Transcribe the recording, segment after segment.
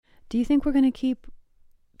Do you think we're going to keep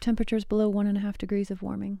temperatures below 1.5 degrees of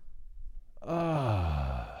warming?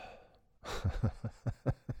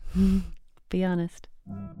 Be honest.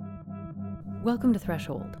 Welcome to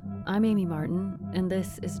Threshold. I'm Amy Martin, and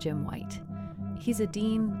this is Jim White. He's a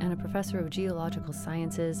dean and a professor of geological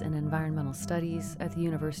sciences and environmental studies at the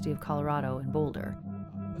University of Colorado in Boulder.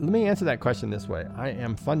 Let me answer that question this way. I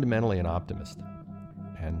am fundamentally an optimist.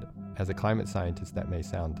 And as a climate scientist, that may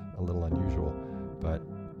sound a little unusual, but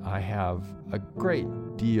I have a great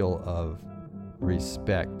deal of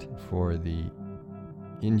respect for the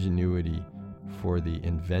ingenuity, for the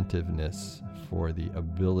inventiveness, for the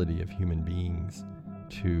ability of human beings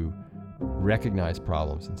to recognize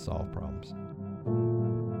problems and solve problems.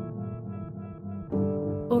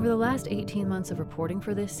 Over the last 18 months of reporting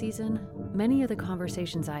for this season, many of the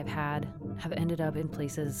conversations I've had have ended up in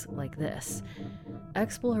places like this.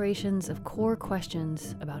 Explorations of core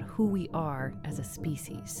questions about who we are as a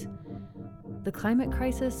species. The climate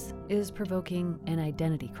crisis is provoking an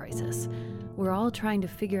identity crisis. We're all trying to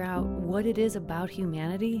figure out what it is about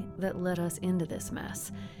humanity that led us into this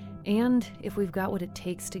mess, and if we've got what it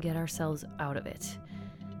takes to get ourselves out of it.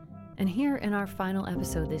 And here in our final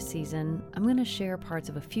episode this season, I'm going to share parts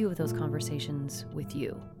of a few of those conversations with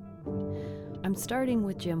you. I'm starting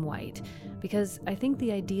with Jim White because I think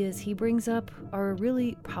the ideas he brings up are a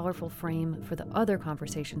really powerful frame for the other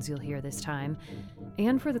conversations you'll hear this time,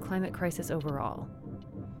 and for the climate crisis overall.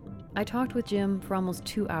 I talked with Jim for almost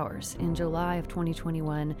 2 hours in July of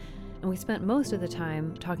 2021, and we spent most of the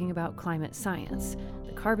time talking about climate science,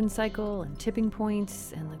 the carbon cycle and tipping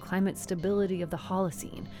points, and the climate stability of the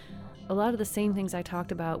Holocene. A lot of the same things I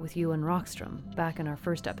talked about with Ewan Rockstrom back in our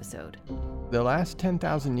first episode. The last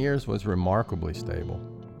 10,000 years was remarkably stable.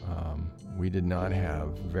 We did not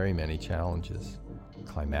have very many challenges,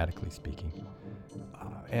 climatically speaking.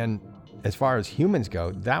 And as far as humans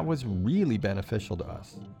go, that was really beneficial to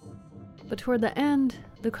us. But toward the end,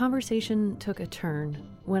 the conversation took a turn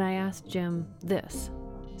when I asked Jim this.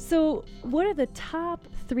 So what are the top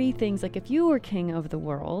 3 things, like if you were king of the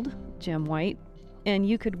world, Jim White, and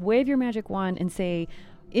you could wave your magic wand and say,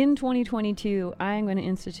 in 2022, I'm going to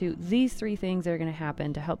institute these 3 things that are going to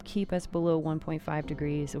happen to help keep us below 1.5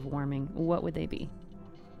 degrees of warming, what would they be?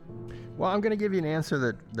 Well, I'm going to give you an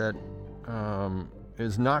answer that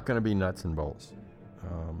is not going to be nuts and bolts.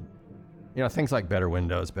 Things like better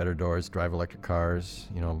windows, better doors, drive electric cars,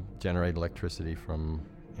 generate electricity from,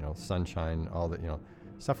 sunshine, all that,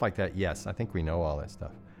 stuff like that. Yes, I think we know all that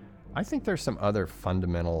stuff. I think there's some other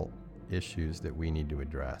fundamental issues that we need to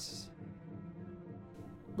address.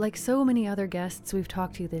 Like so many other guests we've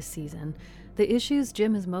talked to this season, the issues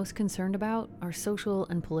Jim is most concerned about are social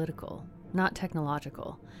and political, not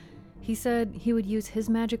technological. He said he would use his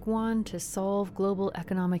magic wand to solve global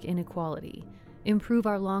economic inequality, improve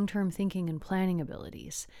our long-term thinking and planning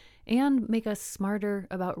abilities, and make us smarter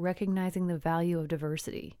about recognizing the value of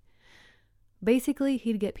diversity. Basically,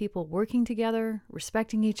 he'd get people working together,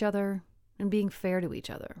 respecting each other, and being fair to each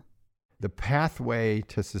other. The pathway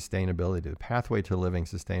to sustainability, the pathway to living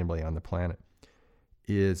sustainably on the planet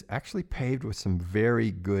is actually paved with some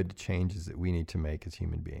very good changes that we need to make as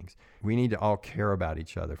human beings. We need to all care about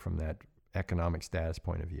each other from that economic status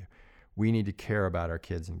point of view. We need to care about our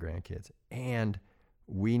kids and grandkids. And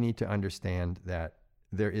we need to understand that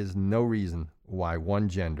there is no reason why one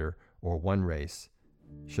gender or one race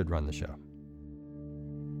should run the show.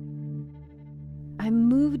 I'm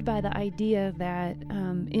moved by the idea that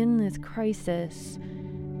in this crisis,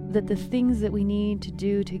 that the things that we need to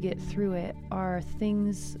do to get through it are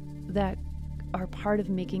things that are part of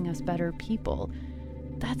making us better people.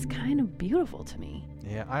 That's kind of beautiful to me.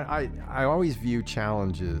 Yeah, I always view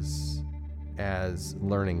challenges as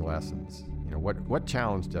learning lessons. What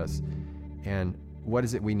challenged us, and what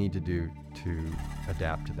is it we need to do to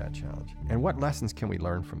adapt to that challenge? And what lessons can we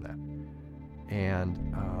learn from that?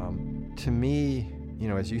 And to me,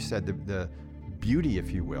 as you said, the beauty,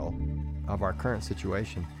 if you will, of our current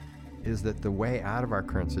situation is that the way out of our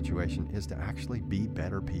current situation is to actually be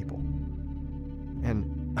better people.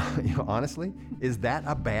 And honestly, is that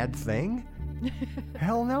a bad thing?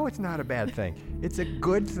 Hell no, it's not a bad thing. It's a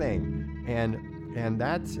good thing. And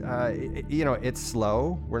that's, it's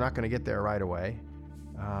slow. We're not going to get there right away.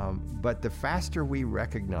 But the faster we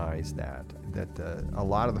recognize that a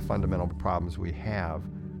lot of the fundamental problems we have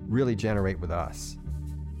really generate with us,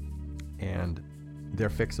 and they're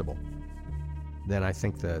fixable, then I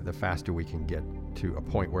think the faster we can get to a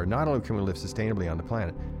point where not only can we live sustainably on the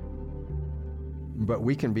planet, but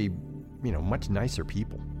we can be, much nicer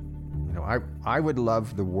people. I would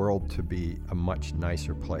love the world to be a much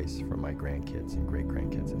nicer place for my grandkids and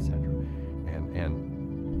great-grandkids, etc. And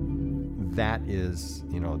that is,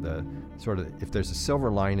 the sort of, if there's a silver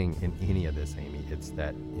lining in any of this, Amy, it's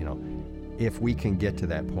that, if we can get to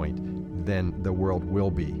that point, then the world will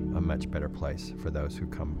be a much better place for those who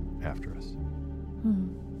come after us.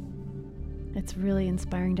 It's really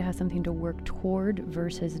inspiring to have something to work toward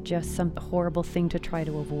versus just some horrible thing to try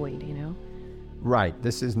to avoid, Right.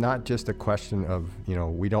 This is not just a question of,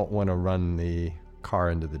 we don't want to run the car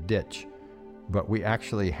into the ditch, but we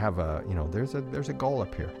actually have there's a goal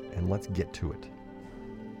up here, and let's get to it.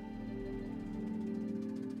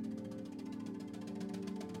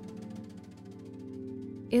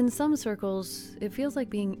 In some circles, it feels like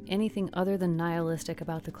being anything other than nihilistic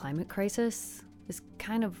about the climate crisis is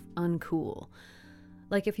kind of uncool.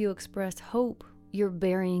 Like if you express hope, you're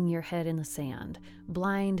burying your head in the sand,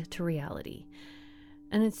 blind to reality.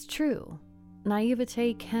 And it's true.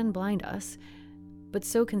 Naivete can blind us, but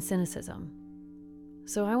so can cynicism.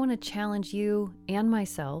 So I want to challenge you and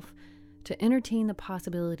myself to entertain the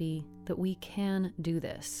possibility that we can do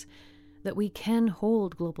this, that we can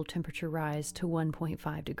hold global temperature rise to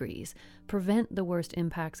 1.5 degrees, prevent the worst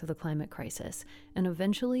impacts of the climate crisis, and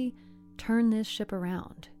eventually turn this ship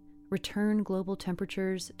around, return global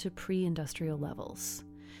temperatures to pre-industrial levels.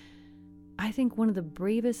 I think one of the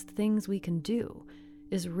bravest things we can do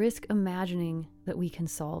is risk imagining that we can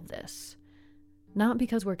solve this. Not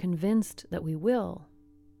because we're convinced that we will,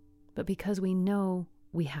 but because we know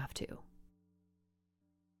we have to.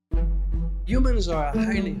 Humans are a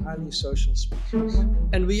highly, highly social species.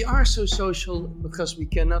 And we are so social because we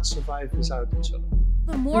cannot survive without each other.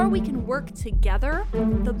 The more we can work together,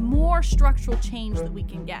 the more structural change that we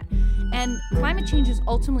can get. And climate change is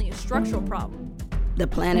ultimately a structural problem. The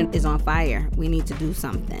planet is on fire. We need to do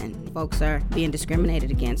something. Folks are being discriminated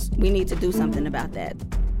against. We need to do something about that.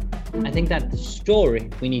 I think that the story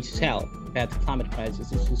we need to tell about the climate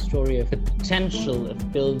crisis is the story of the potential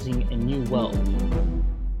of building a new world.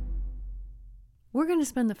 We're going to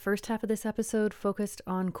spend the first half of this episode focused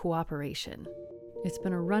on cooperation. It's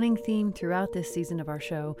been a running theme throughout this season of our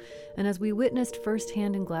show, and as we witnessed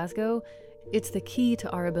firsthand in Glasgow, it's the key to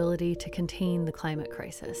our ability to contain the climate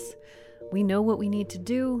crisis. We know what we need to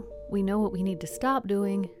do, we know what we need to stop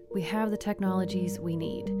doing, we have the technologies we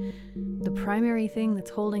need. The primary thing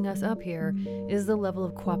that's holding us up here is the level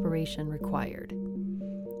of cooperation required.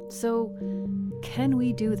 So, can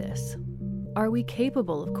we do this? Are we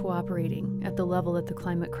capable of cooperating at the level that the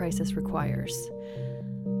climate crisis requires?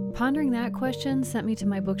 Pondering that question sent me to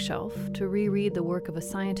my bookshelf to reread the work of a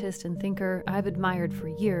scientist and thinker I've admired for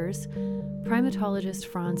years, primatologist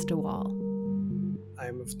Frans de Waal.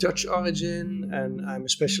 I'm of Dutch origin, and I'm a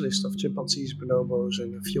specialist of chimpanzees, bonobos,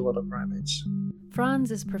 and a few other primates.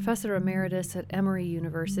 Frans is professor emeritus at Emory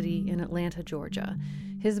University in Atlanta, Georgia.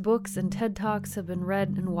 His books and TED Talks have been read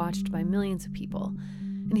and watched by millions of people.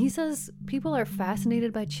 And he says people are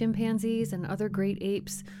fascinated by chimpanzees and other great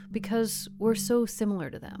apes because we're so similar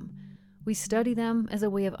to them. We study them as a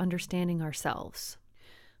way of understanding ourselves.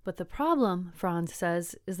 But the problem, Frans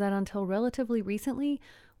says, is that until relatively recently,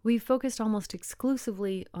 we've focused almost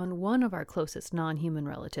exclusively on one of our closest non-human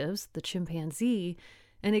relatives, the chimpanzee,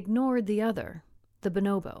 and ignored the other, the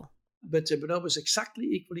bonobo. But the bonobo is exactly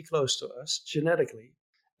equally close to us, genetically.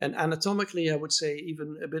 And anatomically, I would say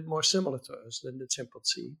even a bit more similar to us than the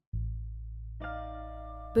chimpanzee.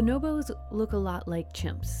 Bonobos look a lot like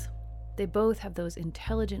chimps. They both have those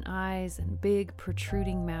intelligent eyes and big,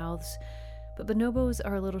 protruding mouths, but bonobos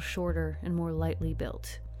are a little shorter and more lightly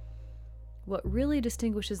built. What really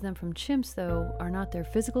distinguishes them from chimps, though, are not their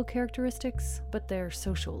physical characteristics, but their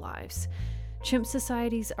social lives. Chimp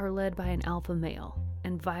societies are led by an alpha male,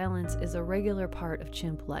 and violence is a regular part of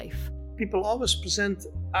chimp life. People always present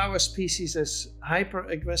our species as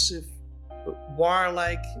hyper-aggressive,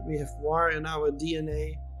 war-like. We have war in our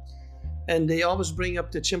DNA. And they always bring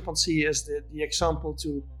up the chimpanzee as the example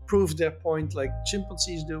to prove their point, like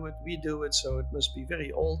chimpanzees do it, we do it, so it must be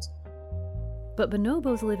very old. But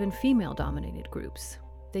bonobos live in female-dominated groups.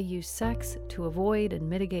 They use sex to avoid and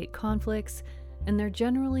mitigate conflicts, and they're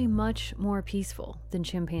generally much more peaceful than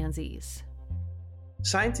chimpanzees.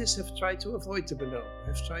 Scientists have tried to avoid the bonobo,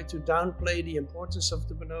 have tried to downplay the importance of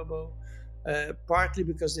the bonobo, partly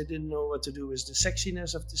because they didn't know what to do with the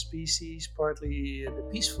sexiness of the species, partly the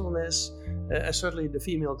peacefulness, and certainly the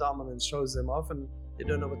female dominance throws them off, and they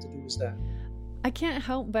don't know what to do with that. I can't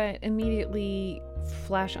help but immediately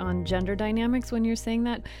flash on gender dynamics when you're saying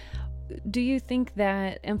that. Do you think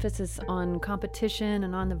that emphasis on competition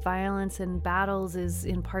and on the violence and battles is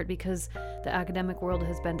in part because the academic world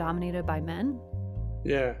has been dominated by men?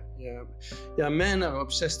 Yeah. Men are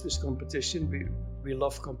obsessed with competition. We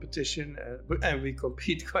love competition, and we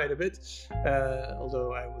compete quite a bit.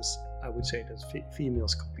 Although I was I would say that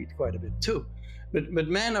females compete quite a bit too. But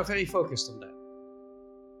men are very focused on that.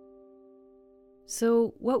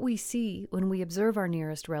 So what we see when we observe our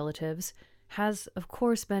nearest relatives has, of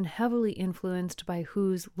course, been heavily influenced by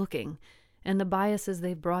who's looking and the biases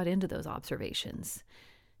they've brought into those observations.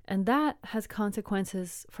 And that has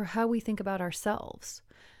consequences for how we think about ourselves.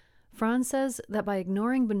 Franz says that by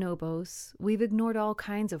ignoring bonobos, we've ignored all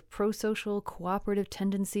kinds of pro-social, cooperative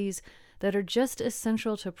tendencies that are just as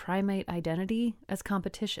central to primate identity as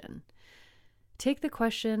competition. Take the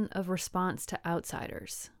question of response to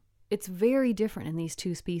outsiders. It's very different in these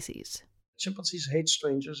two species. Chimpanzees hate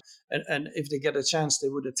strangers, and if they get a chance, they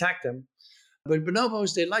would attack them. But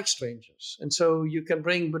bonobos, they like strangers. And so you can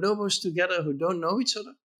bring bonobos together who don't know each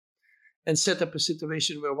other and set up a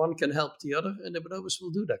situation where one can help the other, and the bonobos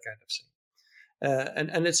will do that kind of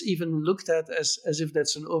thing. And it's even looked at as if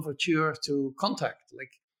that's an overture to contact.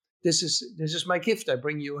 Like, this is my gift. I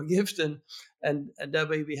bring you a gift, and that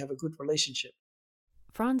way we have a good relationship.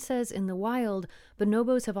 Franz says in the wild,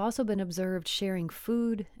 bonobos have also been observed sharing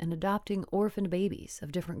food and adopting orphaned babies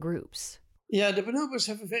of different groups. Yeah, the bonobos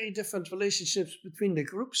have a very different relationships between the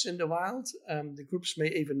groups in the wild. The groups may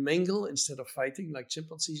even mingle instead of fighting like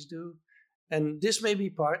chimpanzees do. And this may be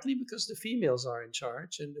partly because the females are in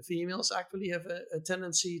charge, and the females actually have a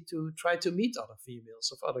tendency to try to meet other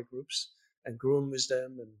females of other groups and groom with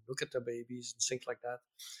them and look at their babies and things like that.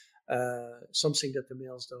 Something that the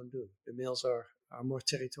males don't do. The males are more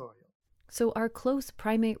territorial. So our close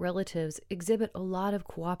primate relatives exhibit a lot of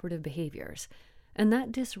cooperative behaviors, and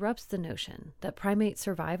that disrupts the notion that primate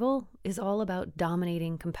survival is all about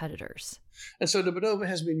dominating competitors. And so the bonobo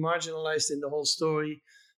has been marginalized in the whole story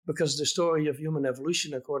because the story of human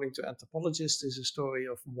evolution, according to anthropologists, is a story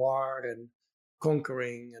of war and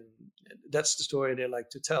conquering, and that's the story they like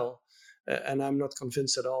to tell. And I'm not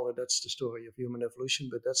convinced at all that that's the story of human evolution,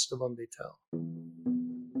 but that's the one they tell.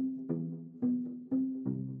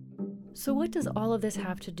 So what does all of this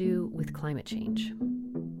have to do with climate change?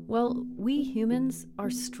 Well, we humans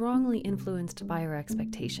are strongly influenced by our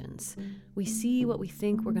expectations. We see what we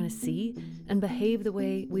think we're going to see and behave the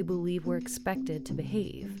way we believe we're expected to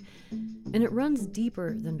behave. And it runs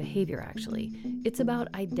deeper than behavior, actually. It's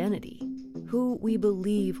about identity, who we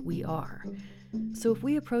believe we are. So if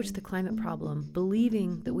we approach the climate problem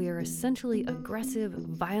believing that we are essentially aggressive,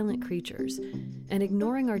 violent creatures and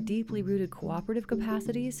ignoring our deeply rooted cooperative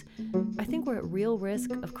capacities, I think we're at real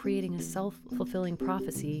risk of creating a self-fulfilling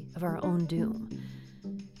prophecy of our own doom.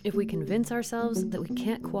 If we convince ourselves that we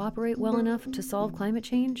can't cooperate well enough to solve climate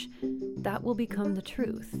change, that will become the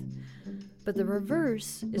truth. But the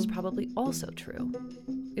reverse is probably also true.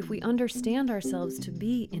 If we understand ourselves to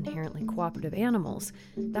be inherently cooperative animals,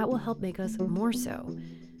 that will help make us more so.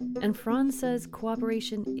 And Franz says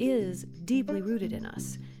cooperation is deeply rooted in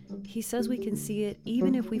us. He says we can see it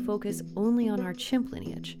even if we focus only on our chimp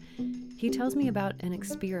lineage. He tells me about an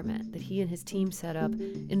experiment that he and his team set up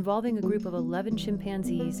involving a group of 11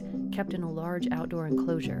 chimpanzees kept in a large outdoor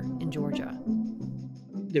enclosure in Georgia.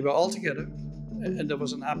 They were all together, and there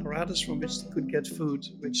was an apparatus from which they could get food,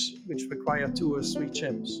 which required 2 or 3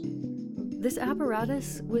 chimps. This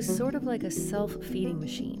apparatus was sort of like a self-feeding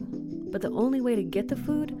machine, but the only way to get the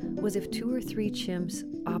food was if 2 or 3 chimps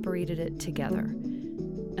operated it together.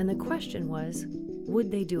 And the question was, would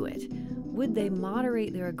they do it? Would they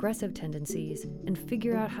moderate their aggressive tendencies and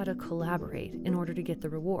figure out how to collaborate in order to get the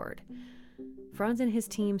reward? Franz and his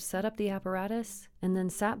team set up the apparatus and then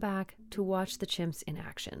sat back to watch the chimps in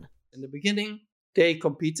action. In the beginning, they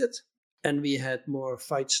competed, and we had more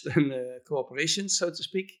fights than cooperation, so to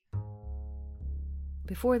speak.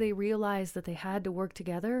 Before they realized that they had to work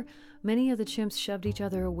together, many of the chimps shoved each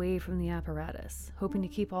other away from the apparatus, hoping to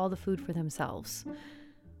keep all the food for themselves.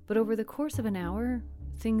 But over the course of an hour,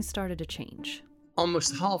 things started to change.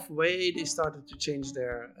 Almost halfway, they started to change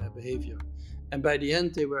their behavior. And by the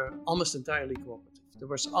end, they were almost entirely cooperative. There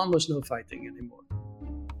was almost no fighting anymore.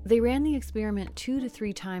 They ran the experiment 2 to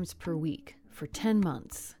 3 times per week for 10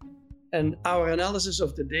 months. And our analysis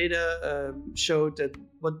of the data showed that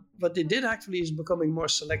what they did actually is becoming more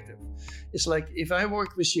selective. It's like, if I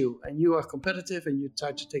work with you and you are competitive and you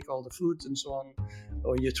try to take all the food and so on,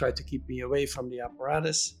 or you try to keep me away from the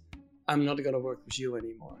apparatus, I'm not going to work with you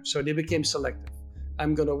anymore. So they became selective.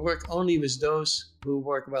 I'm going to work only with those who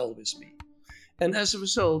work well with me. And as a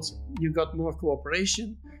result, you got more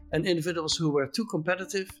cooperation, and individuals who were too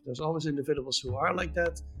competitive, there's always individuals who are like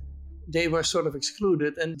that, they were sort of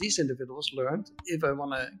excluded. And these individuals learned, if I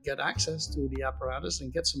want to get access to the apparatus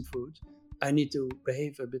and get some food, I need to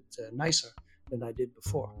behave a bit nicer than I did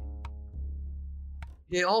before.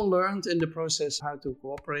 They all learned in the process how to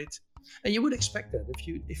cooperate. And you would expect that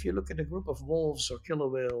if you look at a group of wolves or killer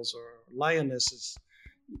whales or lionesses,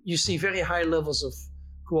 you see very high levels of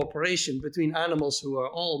cooperation between animals who are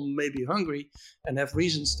all maybe hungry and have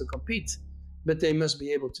reasons to compete, but they must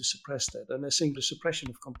be able to suppress that. And I think the suppression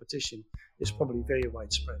of competition is probably very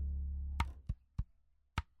widespread.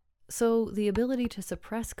 So the ability to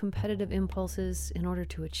suppress competitive impulses in order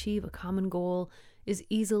to achieve a common goal is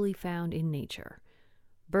easily found in nature.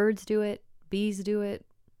 Birds do it, bees do it,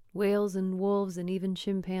 whales and wolves and even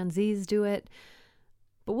chimpanzees do it.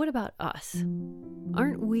 But what about us?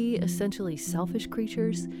 Aren't we essentially selfish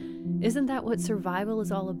creatures? Isn't that what survival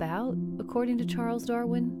is all about, according to Charles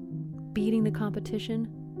Darwin? Beating the competition,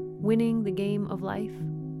 winning the game of life?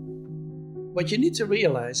 What you need to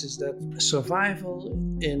realize is that survival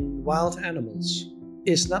in wild animals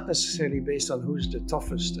is not necessarily based on who's the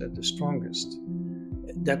toughest and the strongest.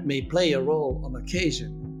 That may play a role on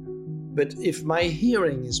occasion, but if my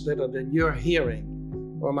hearing is better than your hearing,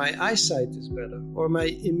 or my eyesight is better, or my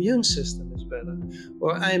immune system is better,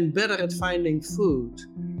 or I'm better at finding food,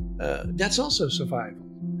 that's also survival.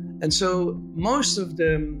 And so most of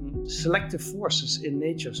the selective forces in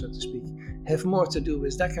nature, so to speak, have more to do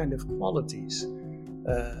with that kind of qualities.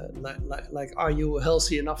 Like, are you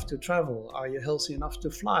healthy enough to travel? Are you healthy enough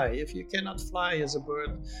to fly? If you cannot fly as a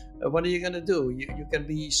bird, what are you going to do? You can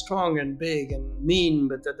be strong and big and mean,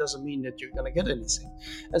 but that doesn't mean that you're going to get anything.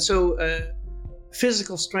 And so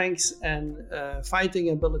physical strength and fighting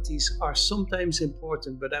abilities are sometimes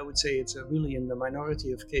important, but I would say it's really in the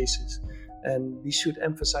minority of cases. And we should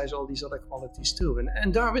emphasize all these other qualities too.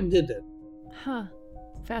 And Darwin did that. Huh.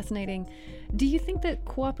 Fascinating. Do you think that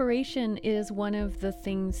cooperation is one of the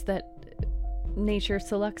things that nature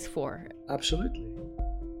selects for? Absolutely.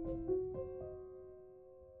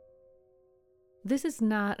 This is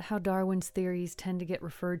not how Darwin's theories tend to get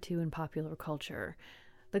referred to in popular culture.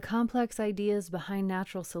 The complex ideas behind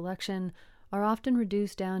natural selection are often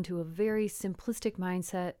reduced down to a very simplistic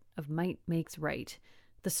mindset of might makes right.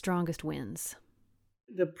 The strongest wins.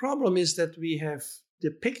 The problem is that we have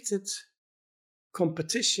depicted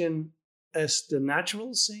competition as the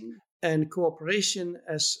natural thing and cooperation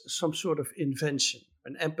as some sort of invention,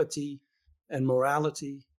 an empathy and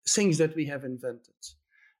morality, things that we have invented.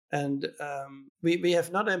 And we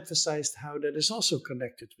have not emphasized how that is also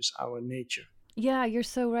connected with our nature. Yeah, you're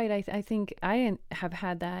so right. I think I have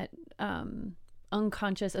had that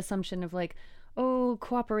unconscious assumption of like, oh,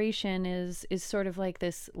 cooperation is sort of like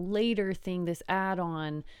this later thing, this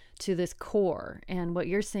add-on to this core. And what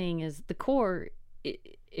you're saying is the core,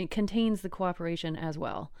 it contains the cooperation as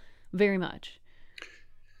well, very much.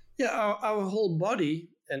 Yeah, our whole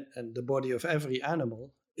body and the body of every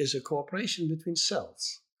animal is a cooperation between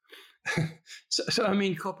cells. So I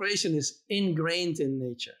mean, cooperation is ingrained in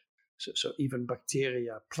nature. So even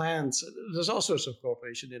bacteria, plants, there's all sorts of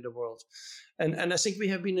cooperation in the world. And I think we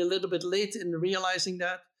have been a little bit late in realizing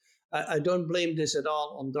that. I don't blame this at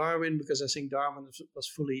all on Darwin, because I think Darwin was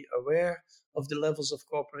fully aware of the levels of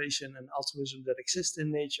cooperation and altruism that exist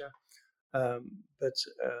in nature. But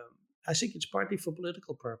I think it's partly for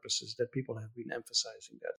political purposes that people have been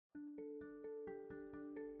emphasizing that.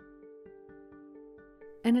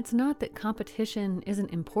 And it's not that competition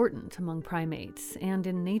isn't important among primates and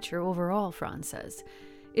in nature overall, Franz says.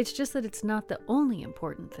 It's just that it's not the only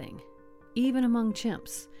important thing, even among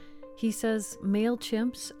chimps. He says male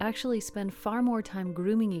chimps actually spend far more time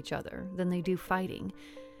grooming each other than they do fighting,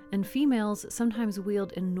 and females sometimes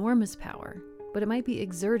wield enormous power, but it might be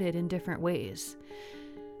exerted in different ways.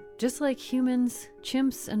 Just like humans,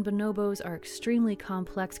 chimps and bonobos are extremely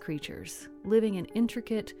complex creatures, living in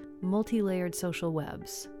intricate, multi-layered social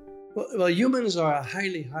webs. Well, humans are a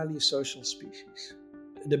highly, highly social species.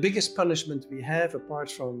 The biggest punishment we have,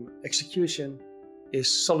 apart from execution, is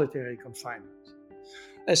solitary confinement.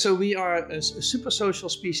 And so we are a super social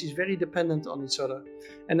species, very dependent on each other.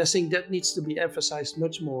 And I think that needs to be emphasized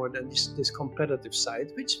much more than this competitive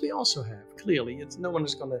side, which we also have, clearly. No one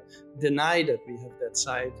is going to deny that we have that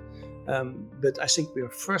side. But I think we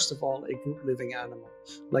are, first of all, a group living animal,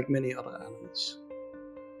 like many other animals.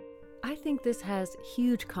 I think this has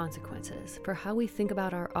huge consequences for how we think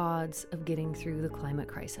about our odds of getting through the climate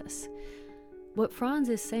crisis. What Franz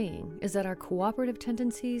is saying is that our cooperative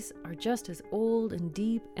tendencies are just as old and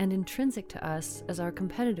deep and intrinsic to us as our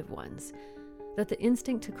competitive ones, that the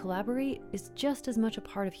instinct to collaborate is just as much a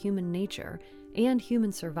part of human nature and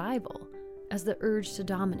human survival as the urge to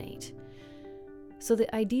dominate. So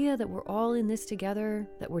the idea that we're all in this together,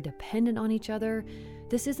 that we're dependent on each other,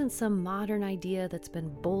 this isn't some modern idea that's been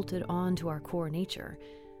bolted onto our core nature.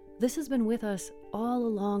 This has been with us all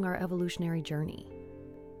along our evolutionary journey.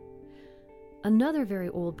 Another very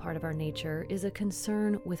old part of our nature is a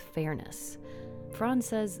concern with fairness. Franz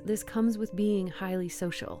says this comes with being highly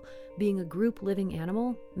social. Being a group living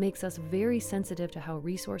animal makes us very sensitive to how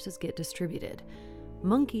resources get distributed.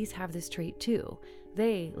 Monkeys have this trait too.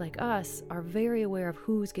 They, like us, are very aware of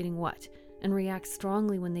who's getting what and react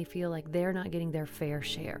strongly when they feel like they're not getting their fair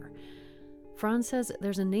share. Franz says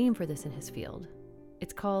there's a name for this in his field.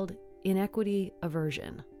 It's called inequity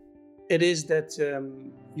aversion. It is that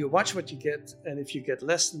you watch what you get, and if you get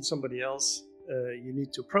less than somebody else, you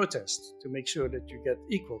need to protest to make sure that you get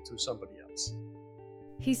equal to somebody else.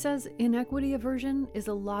 He says inequity aversion is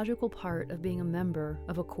a logical part of being a member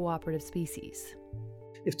of a cooperative species.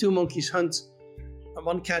 If two monkeys hunt and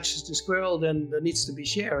one catches the squirrel, then there needs to be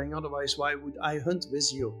sharing. Otherwise, why would I hunt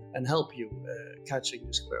with you and help you catching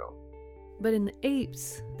the squirrel? But in the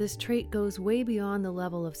apes, this trait goes way beyond the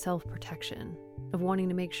level of self-protection, of wanting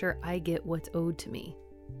to make sure I get what's owed to me.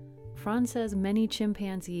 Franz says many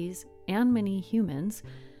chimpanzees and many humans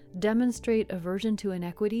demonstrate aversion to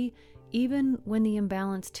inequity even when the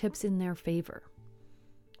imbalance tips in their favor.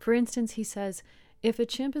 For instance, he says, if a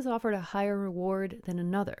chimp is offered a higher reward than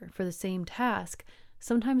another for the same task,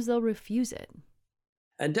 sometimes they'll refuse it.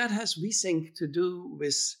 And that has, we think, to do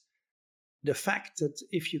with the fact that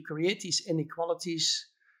if you create these inequalities,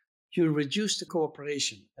 you reduce the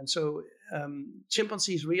cooperation. And so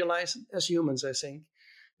chimpanzees realize, as humans, I think,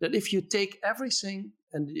 that if you take everything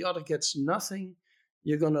and the other gets nothing,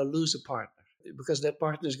 you're going to lose a partner, because that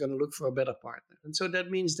partner is going to look for a better partner. And so that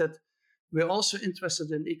means that we're also interested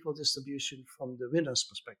in equal distribution from the winner's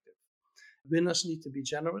perspective. Winners need to be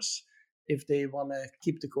generous if they want to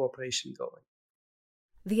keep the cooperation going.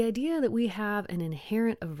 The idea that we have an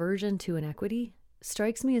inherent aversion to inequity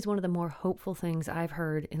strikes me as one of the more hopeful things I've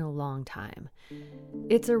heard in a long time.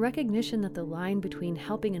 It's a recognition that the line between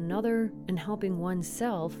helping another and helping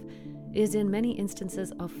oneself is in many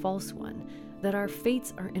instances a false one, that our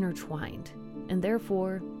fates are intertwined, and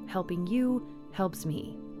therefore helping you helps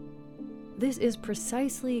me. This is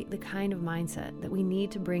precisely the kind of mindset that we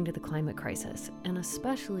need to bring to the climate crisis, and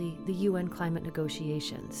especially the UN climate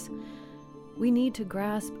negotiations. We need to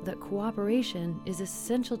grasp that cooperation is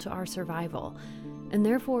essential to our survival, and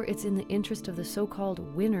therefore it's in the interest of the so-called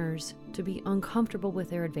winners to be uncomfortable with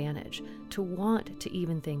their advantage, to want to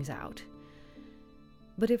even things out.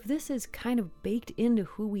 But if this is kind of baked into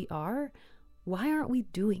who we are, why aren't we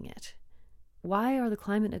doing it? Why are the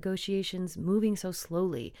climate negotiations moving so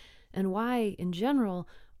slowly? And why, in general,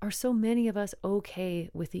 are so many of us okay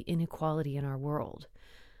with the inequality in our world?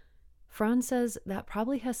 Franz says that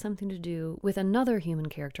probably has something to do with another human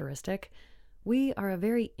characteristic. We are a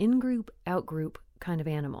very in-group, out-group kind of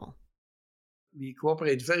animal. We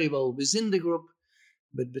cooperate very well within the group,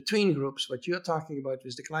 but between groups, what you're talking about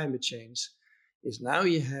with the climate change, is now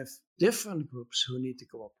you have different groups who need to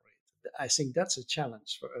cooperate. I think that's a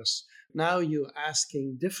challenge for us. Now you're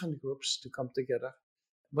asking different groups to come together.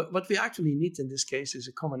 But what we actually need in this case is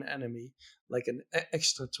a common enemy, like an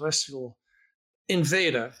extraterrestrial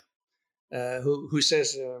invader who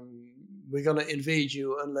says, we're going to invade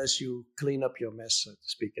you unless you clean up your mess, so to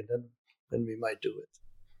speak, and then we might do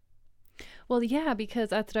it. Well, yeah, because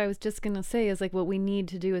that's what I was just going to say is like what we need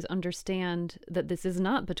to do is understand that this is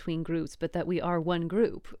not between groups, but that we are one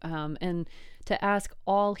group. And to ask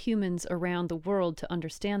all humans around the world to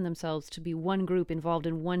understand themselves to be one group involved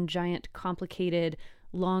in one giant, complicated,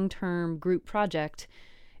 long-term group project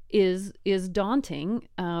is daunting.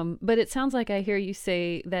 But it sounds like I hear you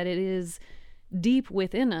say that it is deep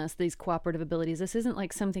within us, these cooperative abilities. This isn't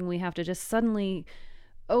like something we have to just suddenly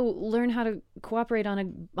learn how to cooperate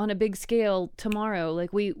on a big scale tomorrow.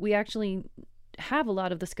 Like we actually have a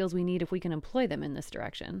lot of the skills we need if we can employ them in this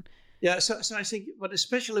direction. Yeah, so I think what is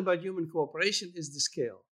special about human cooperation is the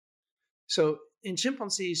scale. So in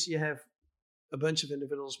chimpanzees, you have a bunch of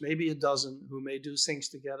individuals, maybe a dozen, who may do things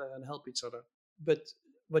together and help each other. But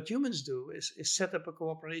what humans do is set up a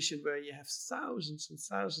cooperation where you have thousands and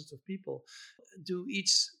thousands of people do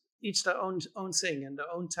each their own thing and their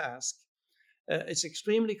own task. It's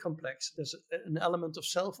extremely complex. There's an element of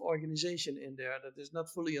self-organization in there that is not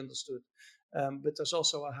fully understood. But there's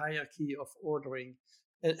also a hierarchy of ordering.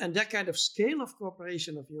 And that kind of scale of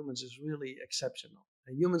cooperation of humans is really exceptional.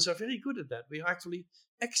 And humans are very good at that. We are actually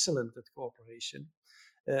excellent at cooperation.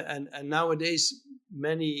 And nowadays,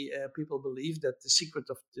 many people believe that the secret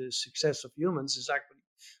of the success of humans is actually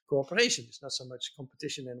cooperation. It's not so much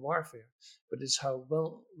competition and warfare, but it's how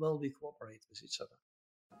well we cooperate with each other.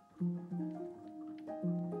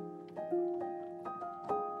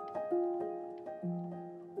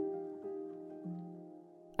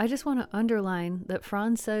 I just want to underline that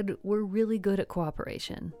Franz said we're really good at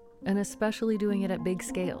cooperation. and especially doing it at big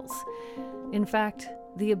scales. In fact,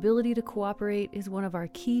 the ability to cooperate is one of our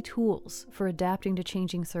key tools for adapting to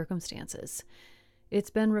changing circumstances. It's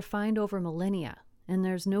been refined over millennia, and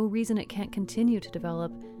there's no reason it can't continue to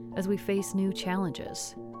develop as we face new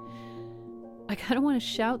challenges. I kind of want to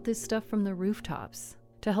shout this stuff from the rooftops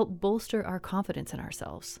to help bolster our confidence in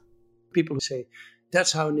ourselves. People say,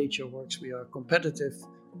 that's how nature works. We are competitive,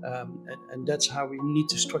 and that's how we need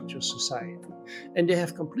to structure society. And they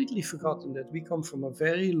have completely forgotten that we come from a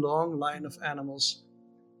very long line of animals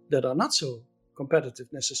that are not so competitive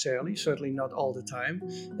necessarily, certainly not all the time,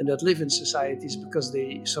 and that live in societies because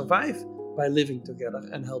they survive by living together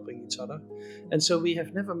and helping each other. And so we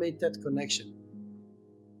have never made that connection.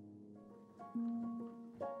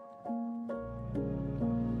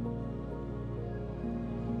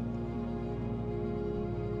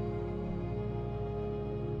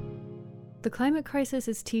 The climate crisis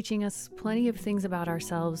is teaching us plenty of things about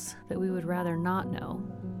ourselves that we would rather not know,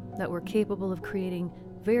 that we're capable of creating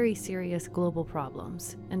very serious global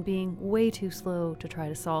problems and being way too slow to try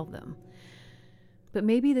to solve them. But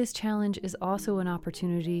maybe this challenge is also an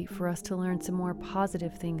opportunity for us to learn some more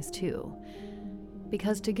positive things too.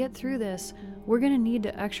 Because to get through this, we're going to need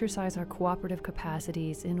to exercise our cooperative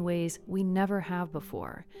capacities in ways we never have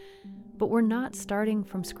before. But we're not starting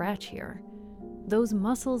from scratch here. Those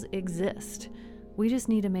muscles exist. We just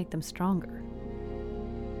need to make them stronger.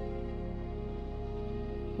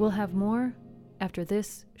 We'll have more after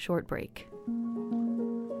this short break.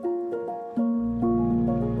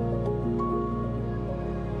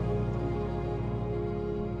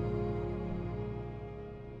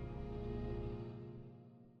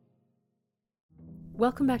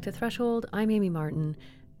 Welcome back to Threshold. I'm Amy Martin,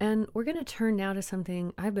 and we're going to turn now to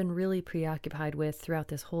something I've been really preoccupied with throughout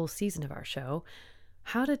this whole season of our show: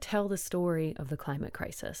 how to tell the story of the climate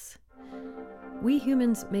crisis. We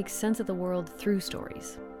humans make sense of the world through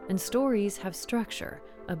stories, and stories have structure,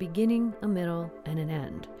 a beginning, a middle, and an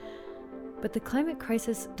end. But the climate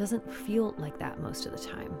crisis doesn't feel like that most of the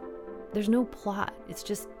time. There's no plot. It's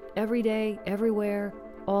just every day, everywhere,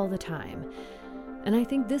 all the time. And I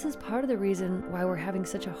think this is part of the reason why we're having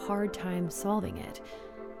such a hard time solving it.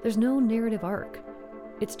 There's no narrative arc.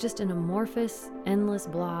 It's just an amorphous, endless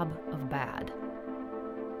blob of bad.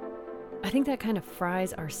 I think that kind of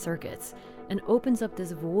fries our circuits and opens up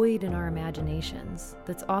this void in our imaginations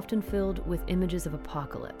that's often filled with images of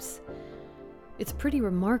apocalypse. It's pretty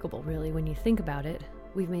remarkable, really, when you think about it.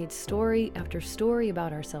 We've made story after story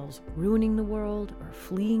about ourselves ruining the world or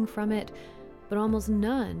fleeing from it, but almost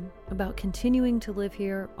none about continuing to live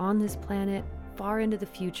here on this planet far into the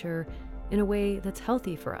future in a way that's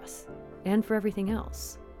healthy for us and for everything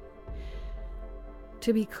else.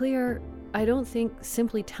 To be clear, I don't think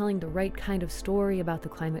simply telling the right kind of story about the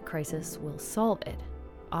climate crisis will solve it.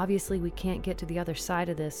 Obviously, we can't get to the other side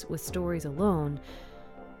of this with stories alone,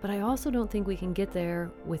 but I also don't think we can get there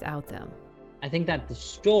without them. I think that the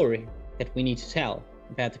story that we need to tell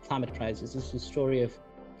about the climate crisis is the story of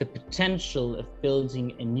the potential of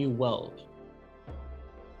building a new world.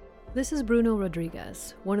 This is Bruno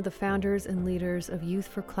Rodriguez, one of the founders and leaders of Youth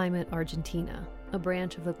for Climate Argentina, a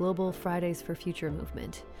branch of the global Fridays for Future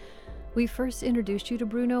movement. We first introduced you to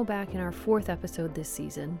Bruno back in our 4th episode this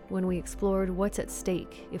season, when we explored what's at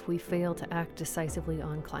stake if we fail to act decisively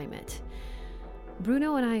on climate.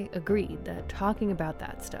 Bruno and I agreed that talking about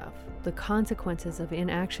that stuff, the consequences of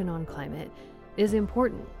inaction on climate, is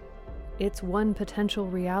important. It's one potential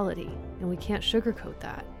reality, and we can't sugarcoat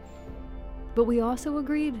that. But we also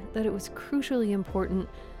agreed that it was crucially important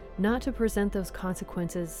not to present those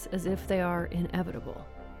consequences as if they are inevitable.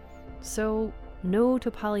 So, no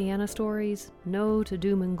to Pollyanna stories, no to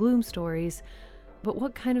doom and gloom stories, but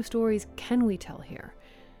what kind of stories can we tell here?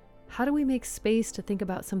 How do we make space to think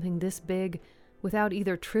about something this big without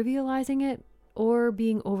either trivializing it or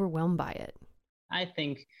being overwhelmed by it? I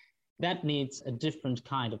think that needs a different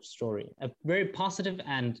kind of story, a very positive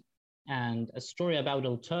and a story about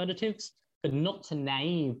alternatives, but not a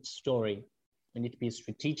naive story. We need to be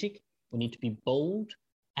strategic, we need to be bold,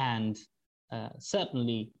 and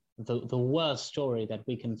certainly the worst story that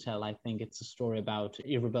we can tell, I think it's a story about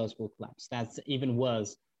irreversible collapse. That's even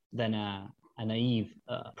worse than a naive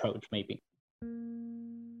approach, maybe.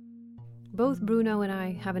 Both Bruno and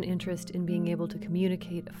I have an interest in being able to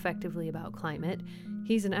communicate effectively about climate.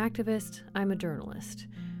 He's an activist, I'm a journalist.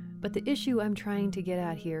 But the issue I'm trying to get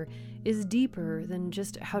at here is deeper than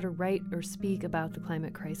just how to write or speak about the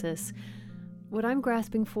climate crisis. What I'm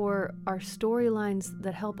grasping for are storylines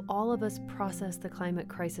that help all of us process the climate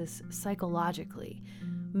crisis psychologically,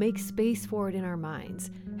 make space for it in our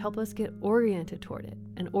minds, help us get oriented toward it,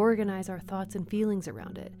 and organize our thoughts and feelings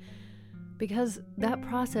around it. Because that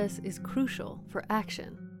process is crucial for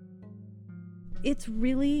action. It's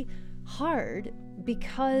really hard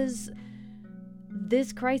because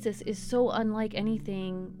this crisis is so unlike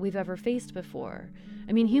anything we've ever faced before.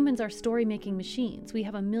 I mean, humans are story-making machines. We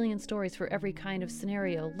have a million stories for every kind of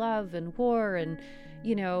scenario, love and war and,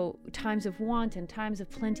 times of want and times of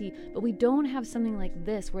plenty. But we don't have something like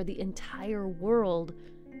this where the entire world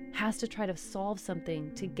has to try to solve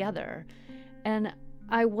something together. And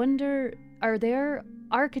I wonder, are there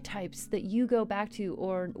archetypes that you go back to,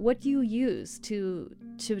 or what do you use to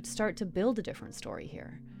start to build a different story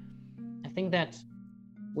here? I think that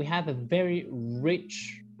we have a very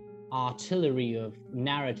rich artillery of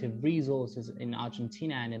narrative resources in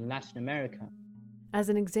Argentina and in Latin America. As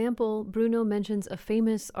an example, Bruno mentions a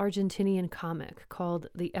famous Argentinian comic called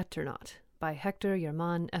The Eternaut by Hector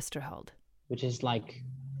Germán Esterheld, which is like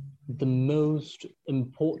the most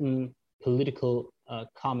important political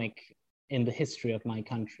comic in the history of my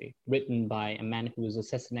country, written by a man who was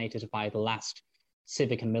assassinated by the last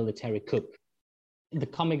civic and military coup. The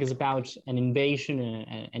comic is about an invasion,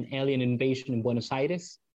 an alien invasion in Buenos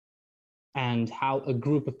Aires, and how a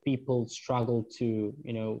group of people struggle to,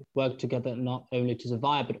 work together not only to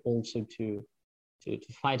survive, but also to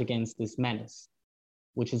fight against this menace,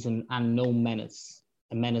 which is an unknown menace,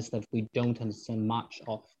 a menace that we don't understand much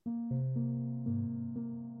of.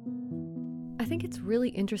 I think it's really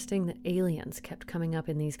interesting that aliens kept coming up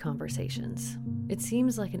in these conversations. It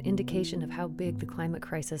seems like an indication of how big the climate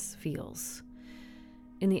crisis feels.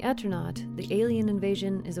 In The Eternaut, the alien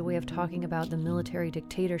invasion is a way of talking about the military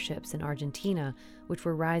dictatorships in Argentina, which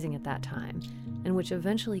were rising at that time, and which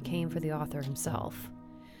eventually came for the author himself.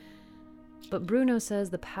 But Bruno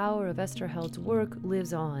says the power of Esterheld's work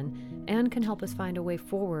lives on and can help us find a way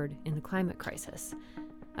forward in the climate crisis.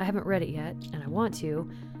 I haven't read it yet, and I want to,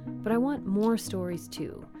 but I want more stories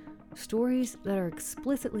too. Stories that are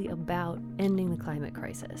explicitly about ending the climate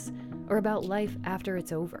crisis, or about life after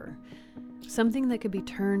it's over. Something that could be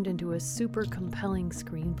turned into a super compelling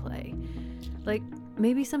screenplay. Like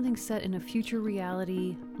maybe something set in a future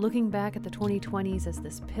reality, looking back at the 2020s as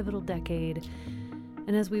this pivotal decade.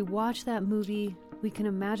 And as we watch that movie, we can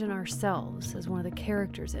imagine ourselves as one of the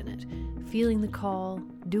characters in it, feeling the call,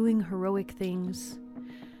 doing heroic things.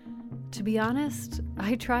 To be honest,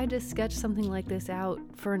 I tried to sketch something like this out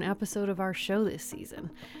for an episode of our show this season.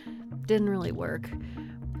 Didn't really work.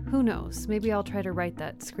 Who knows, maybe I'll try to write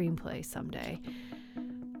that screenplay someday.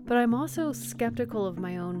 But I'm also skeptical of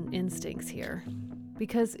my own instincts here,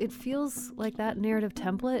 because it feels like that narrative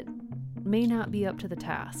template may not be up to the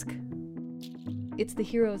task. It's the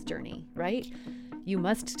hero's journey, right? You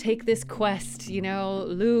must take this quest,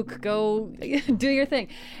 Luke, go do your thing.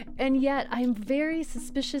 And yet I'm very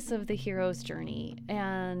suspicious of the hero's journey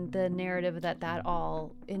and the narrative that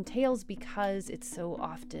all entails, because it's so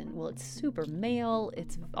often, it's super male.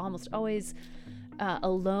 It's almost always a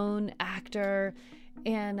lone actor.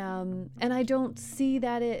 And I don't see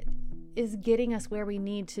that it is getting us where we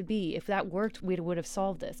need to be. If that worked, we would have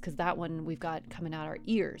solved this, because that one we've got coming out our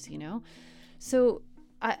ears, So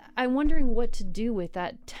I'm wondering what to do with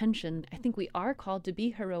that tension. I think we are called to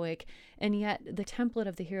be heroic, and yet the template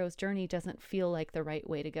of the hero's journey doesn't feel like the right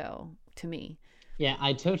way to go to me. Yeah,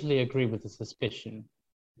 I totally agree with the suspicion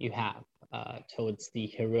you have towards the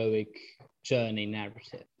heroic journey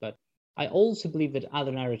narrative. But I also believe that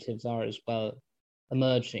other narratives are as well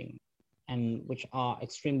emerging, and which are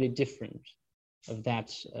extremely different of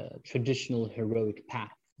that traditional heroic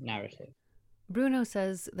path narrative. Bruno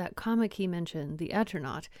says that comic he mentioned, The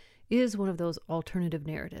Eternaut, is one of those alternative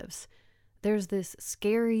narratives. There's this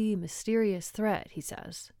scary, mysterious threat, he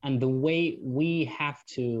says. And the way we have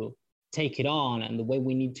to take it on and the way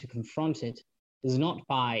we need to confront it is not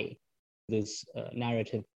by this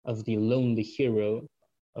narrative of the lonely hero,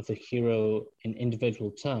 of the hero in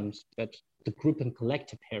individual terms, but the group and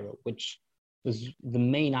collective hero, which was the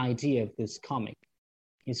main idea of this comic.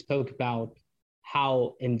 He spoke about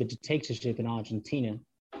how in the dictatorship in Argentina,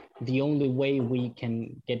 the only way we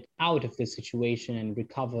can get out of this situation and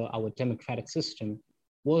recover our democratic system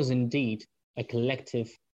was indeed a collective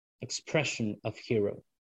expression of hero,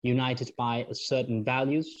 united by a certain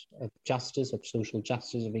values of justice, of social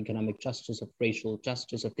justice, of economic justice, of racial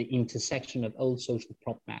justice, of the intersection of all social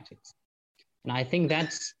problematics. And I think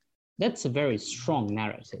that's a very strong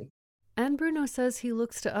narrative. And Bruno says he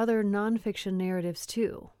looks to other nonfiction narratives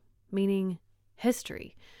too, meaning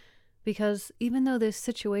history, because even though this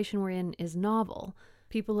situation we're in is novel,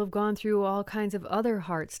 people have gone through all kinds of other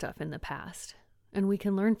hard stuff in the past, and we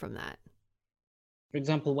can learn from that. For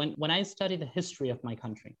example, when I study the history of my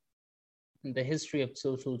country, and the history of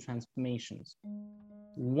social transformations,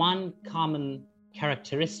 one common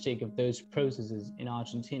characteristic of those processes in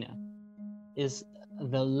Argentina is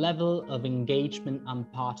the level of engagement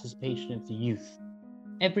and participation of the youth.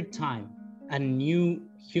 Every time a new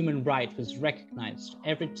human right was recognized,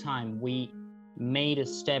 every time we made a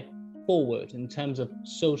step forward in terms of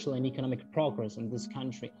social and economic progress in this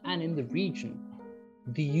country and in the region,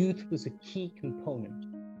 the youth was a key component.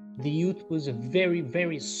 The youth was a very,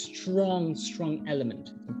 very strong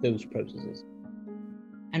element of those processes.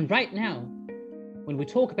 And right now, when we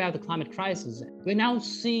talk about the climate crisis, we're now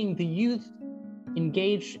seeing the youth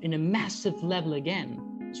engage in a massive level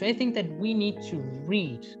again. So I think that we need to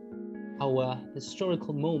read our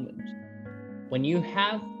historical moment. When you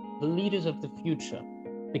have the leaders of the future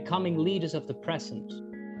becoming leaders of the present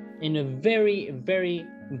in a very, very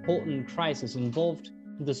important crisis involved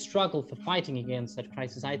in the struggle for fighting against that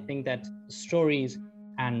crisis, I think that stories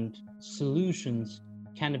and solutions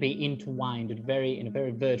can be intertwined in a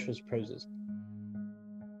very virtuous process.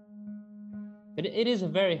 But it is a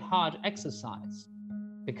very hard exercise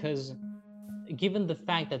because given the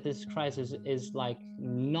fact that this crisis is like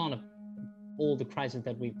none of all the crises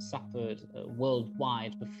that we've suffered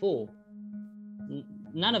worldwide before,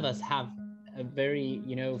 none of us have a very,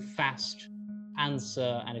 fast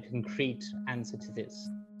answer and a concrete answer to this,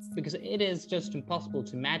 because it is just impossible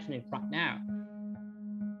to imagine it right now.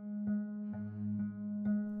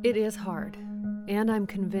 It is hard, and I'm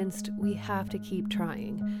convinced we have to keep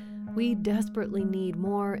trying. We desperately need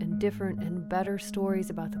more and different and better stories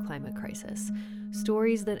about the climate crisis,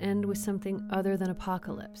 stories that end with something other than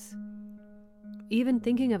apocalypse. Even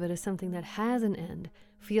thinking of it as something that has an end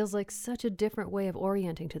feels like such a different way of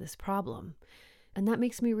orienting to this problem. And that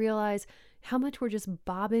makes me realize how much we're just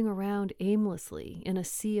bobbing around aimlessly in a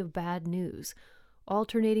sea of bad news,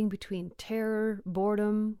 alternating between terror,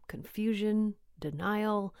 boredom, confusion,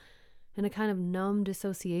 denial, and a kind of numb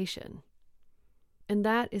dissociation. And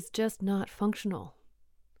that is just not functional.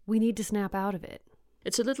 We need to snap out of it.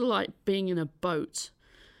 It's a little like being in a boat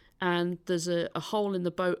and there's a hole in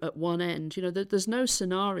the boat at one end. There's no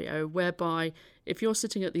scenario whereby if you're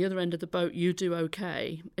sitting at the other end of the boat, you do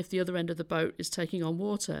okay. If the other end of the boat is taking on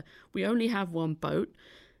water, we only have one boat.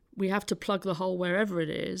 We have to plug the hole wherever it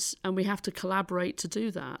is, and we have to collaborate to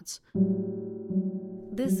do that.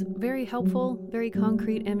 This very helpful, very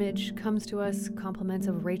concrete image comes to us compliments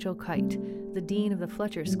of Rachel Kite, the dean of the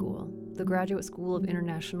Fletcher School, the Graduate School of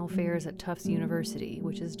International Affairs at Tufts University,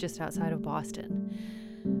 which is just outside of Boston.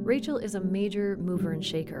 Rachel is a major mover and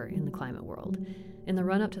shaker in the climate world. In the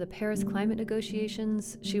run-up to the Paris climate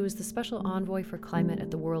negotiations, she was the special envoy for climate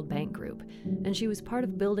at the World Bank Group, and she was part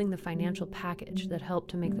of building the financial package that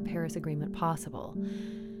helped to make the Paris Agreement possible.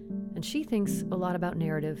 And she thinks a lot about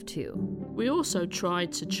narrative, too. We also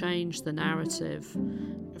tried to change the narrative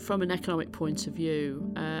from an economic point of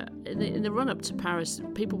view. In the run-up to Paris,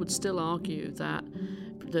 people would still argue that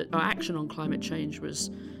our action on climate change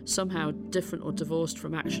was somehow different or divorced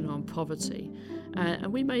from action on poverty.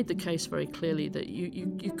 And we made the case very clearly that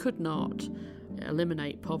you could not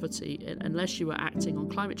eliminate poverty unless you were acting on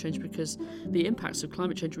climate change, because the impacts of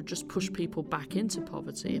climate change would just push people back into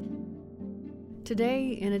poverty.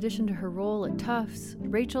 Today, in addition to her role at Tufts,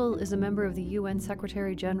 Rachel is a member of the UN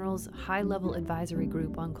Secretary General's high-level advisory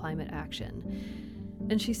group on climate action.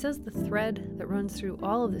 And she says the thread that runs through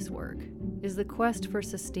all of this work is the quest for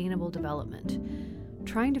sustainable development,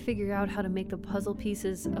 trying to figure out how to make the puzzle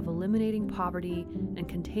pieces of eliminating poverty and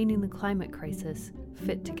containing the climate crisis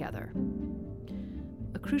fit together.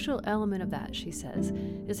 A crucial element of that, she says,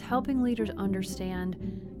 is helping leaders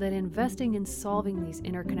understand that investing in solving these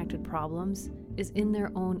interconnected problems is in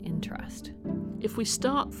their own interest. If we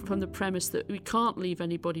start from the premise that we can't leave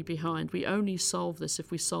anybody behind, we only solve this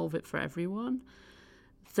if we solve it for everyone,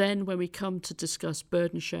 then when we come to discuss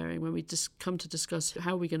burden sharing, when we come to discuss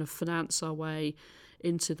how we're going to finance our way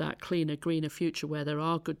into that cleaner, greener future where there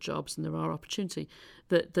are good jobs and there are opportunity,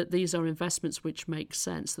 that these are investments which make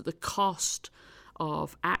sense, that the cost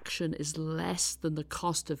of action is less than the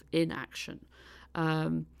cost of inaction.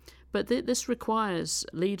 But this requires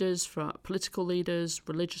leaders, political leaders,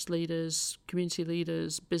 religious leaders, community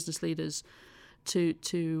leaders, business leaders,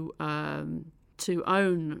 to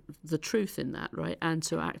own the truth in that, right, and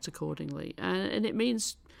to act accordingly. And it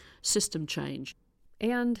means system change.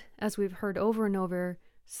 And, as we've heard over and over,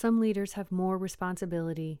 some leaders have more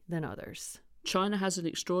responsibility than others. China has an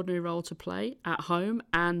extraordinary role to play at home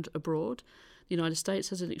and abroad. The United States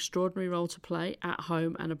has an extraordinary role to play at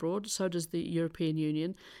home and abroad. So does the European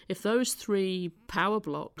Union. If those three power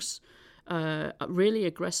blocks really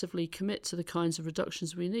aggressively commit to the kinds of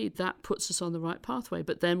reductions we need, that puts us on the right pathway.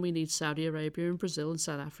 But then we need Saudi Arabia and Brazil and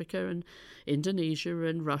South Africa and Indonesia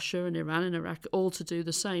and Russia and Iran and Iraq all to do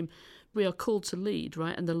the same. We are called to lead,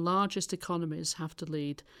 right? And the largest economies have to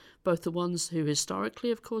lead, both the ones who historically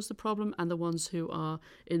have caused the problem and the ones who are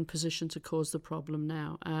in position to cause the problem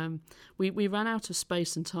now. We ran out of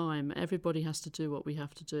space and time. Everybody has to do what we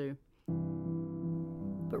have to do.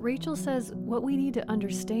 But Rachel says what we need to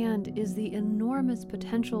understand is the enormous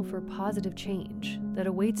potential for positive change that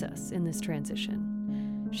awaits us in this transition.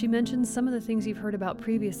 She mentions some of the things you've heard about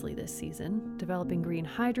previously this season: developing green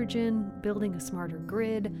hydrogen, building a smarter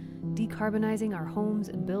grid, decarbonizing our homes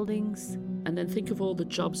and buildings. And then think of all the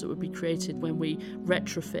jobs that would be created when we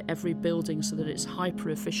retrofit every building so that it's hyper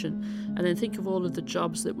efficient. And then think of all of the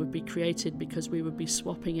jobs that would be created because we would be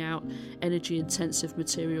swapping out energy intensive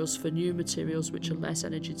materials for new materials which are less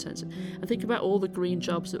energy intensive. And think about all the green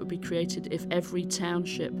jobs that would be created if every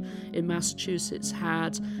township in Massachusetts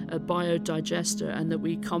had a biodigester, and that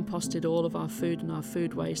we composted all of our food and our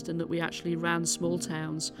food waste, and that we actually ran small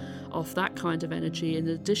towns off that kind of energy in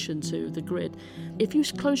addition to the grid. If you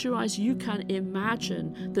close your eyes, you can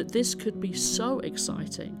imagine that this could be so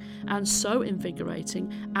exciting and so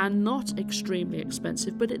invigorating and not extremely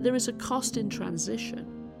expensive, but there is a cost in transition.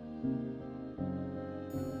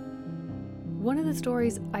 One of the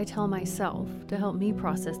stories I tell myself to help me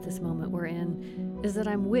process this moment we're in is that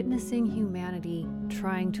I'm witnessing humanity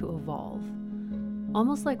trying to evolve.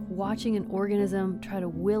 Almost like watching an organism try to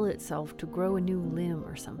will itself to grow a new limb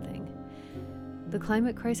or something. The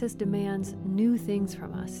climate crisis demands new things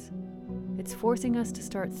from us. It's forcing us to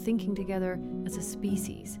start thinking together as a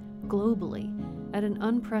species, globally, at an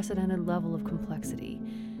unprecedented level of complexity.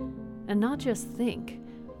 And not just think,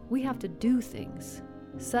 we have to do things,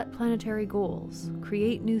 set planetary goals,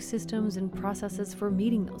 create new systems and processes for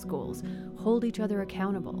meeting those goals, hold each other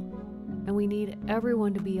accountable. And we need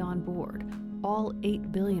everyone to be on board, all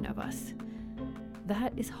 8 billion of us.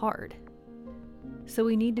 That is hard. So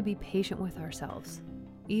we need to be patient with ourselves,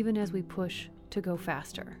 even as we push to go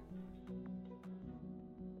faster.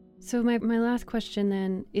 So my last question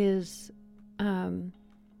then is,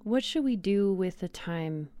 what should we do with the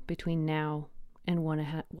time between now and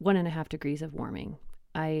 1.5 degrees of warming?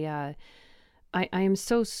 I am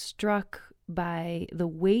so struck by the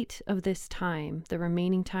weight of this time, the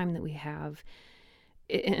remaining time that we have,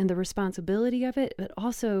 and the responsibility of it, but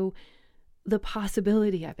also the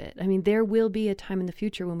possibility of it. I mean, there will be a time in the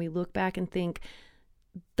future when we look back and think,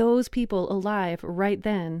 those people alive right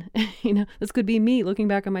then, this could be me looking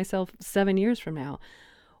back on myself 7 years from now.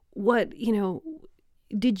 What,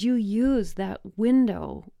 did you use that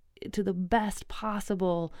window to the best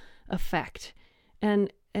possible effect?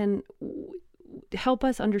 And help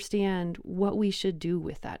us understand what we should do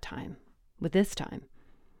with that time, with this time.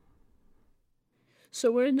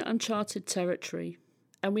 So we're in uncharted territory,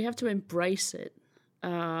 and we have to embrace it.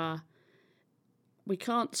 We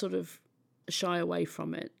can't sort of shy away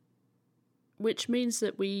from it, which means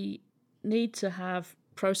that we need to have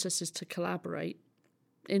processes to collaborate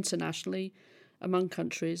internationally among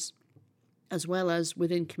countries, as well as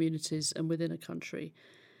within communities and within a country,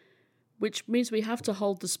 which means we have to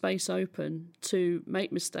hold the space open to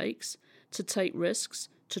make mistakes, to take risks,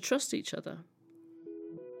 to trust each other.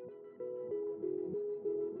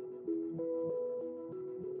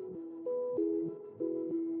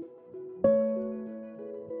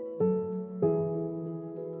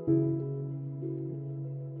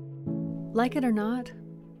 Like it or not,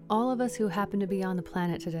 all of us who happen to be on the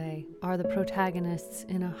planet today are the protagonists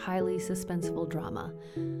in a highly suspenseful drama,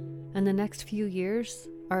 and the next few years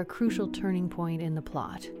are a crucial turning point in the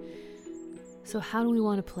plot. So how do we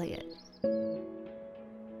want to play it?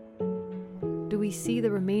 Do we see the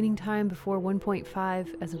remaining time before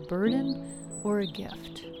 1.5 as a burden or a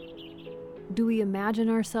gift? Do we imagine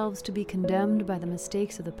ourselves to be condemned by the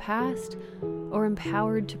mistakes of the past or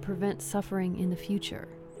empowered to prevent suffering in the future?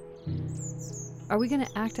 Are we going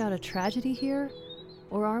to act out a tragedy here,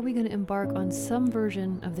 or are we going to embark on some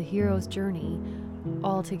version of the hero's journey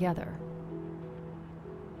all together?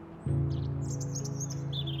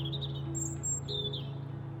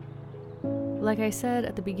 Like I said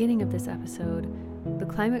at the beginning of this episode, the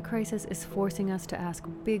climate crisis is forcing us to ask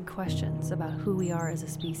big questions about who we are as a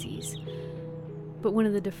species. But one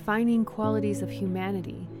of the defining qualities of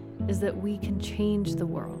humanity is that we can change the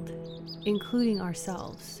world, including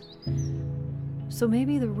ourselves. So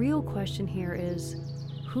maybe the real question here is,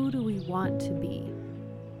 who do we want to be?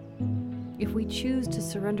 If we choose to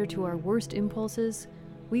surrender to our worst impulses,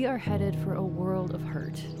 we are headed for a world of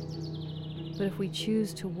hurt. But if we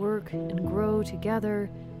choose to work and grow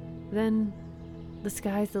together, then the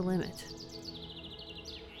sky's the limit.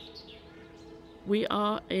 We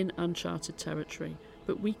are in uncharted territory,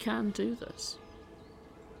 but we can do this.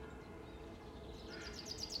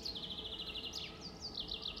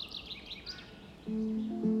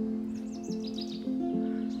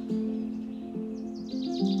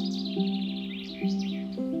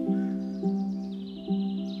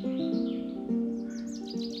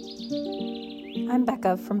 I'm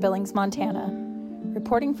Becca from Billings, Montana.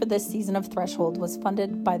 Reporting for this season of Threshold was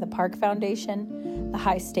funded by the Park Foundation, the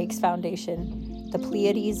High Stakes Foundation, the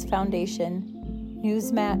Pleiades Foundation,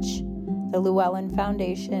 Newsmatch, the Llewellyn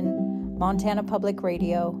Foundation, Montana Public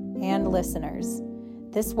Radio, and listeners.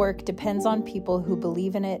 This work depends on people who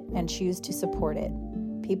believe in it and choose to support it.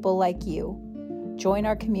 People like you. Join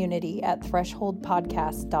our community at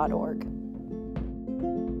thresholdpodcast.org.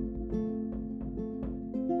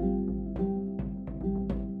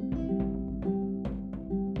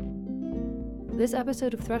 This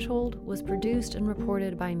episode of Threshold was produced and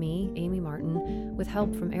reported by me, Amy Martin, with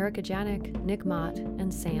help from Erica Janik, Nick Mott,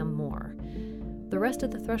 and Sam Moore. The rest of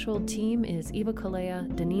the Threshold team is Eva Kalea,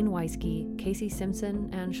 Deneen Weisky, Casey Simpson,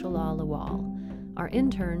 and Shalal Lawal. Our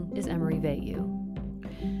intern is Emery Vayu.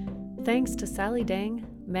 Thanks to Sally Dang,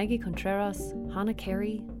 Maggie Contreras, Hannah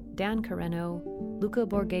Carey, Dan Carreno, Luca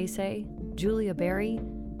Borghese, Julia Berry,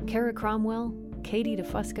 Kara Cromwell, Katie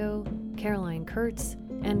DeFusco, Caroline Kurtz,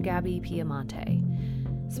 and Gabby Piemonte.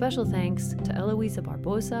 Special thanks to Eloisa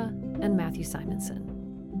Barbosa and Matthew Simonson.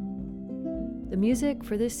 The music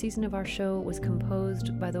for this season of our show was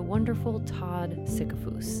composed by the wonderful Todd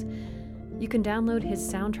Sikafus. You can download his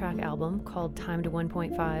soundtrack album called Time to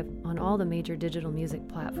 1.5 on all the major digital music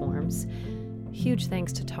platforms. Huge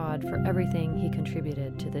thanks to Todd for everything he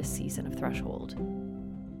contributed to this season of Threshold.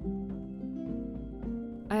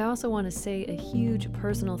 I also want to say a huge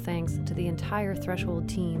personal thanks to the entire Threshold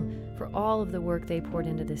team for all of the work they poured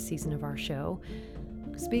into this season of our show.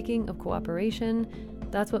 Speaking of cooperation,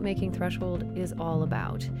 that's what Making Threshold is all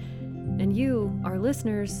about. And you, our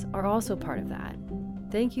listeners, are also part of that.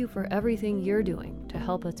 Thank you for everything you're doing to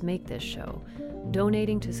help us make this show.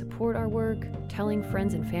 Donating to support our work, telling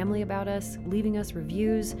friends and family about us, leaving us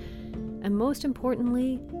reviews, and most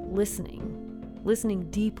importantly, listening. Listening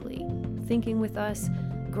deeply, thinking with us,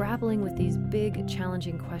 grappling with these big,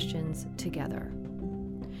 challenging questions together.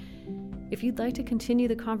 If you'd like to continue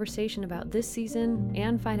the conversation about this season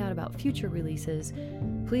and find out about future releases,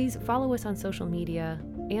 please follow us on social media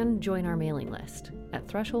and join our mailing list at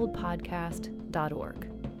thresholdpodcast.org.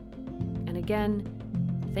 And again,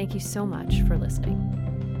 thank you so much for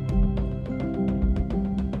listening.